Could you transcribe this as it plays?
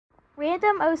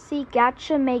Random OC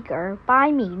Gacha Maker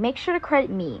by me. Make sure to credit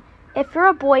me. If you're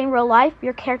a boy in real life,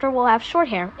 your character will have short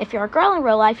hair. If you're a girl in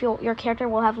real life, your character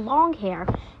will have long hair.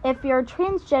 If you're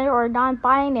transgender or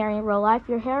non-binary in real life,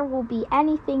 your hair will be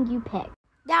anything you pick.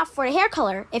 Now for the hair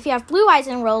color, if you have blue eyes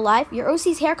in real life, your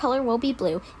OC's hair color will be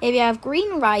blue. If you have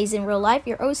green eyes in real life,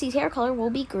 your OC's hair color will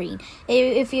be green.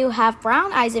 If you have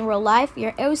brown eyes in real life,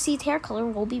 your OC's hair color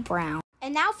will be brown.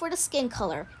 And now for the skin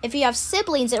color. If you have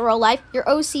siblings in real life, your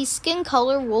OC's skin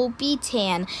color will be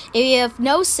tan. If you have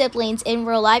no siblings in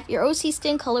real life, your OC's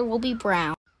skin color will be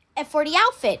brown. And for the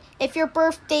outfit, if your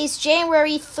birthday's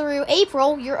January through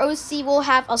April, your OC will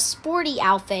have a sporty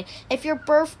outfit. If your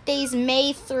birthday's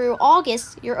May through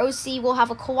August, your OC will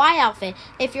have a kawaii outfit.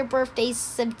 If your birthday's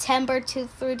September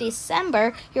through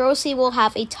December, your OC will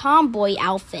have a tomboy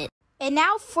outfit. And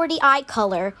now for the eye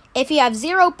color. If you have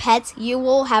 0 pets, you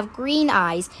will have green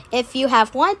eyes. If you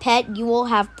have 1 pet, you will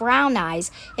have brown eyes.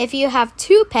 If you have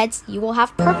 2 pets, you will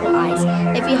have purple eyes.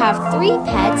 If you have 3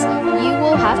 pets, you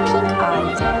will have pink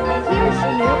eyes. And here's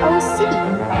your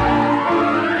new OC.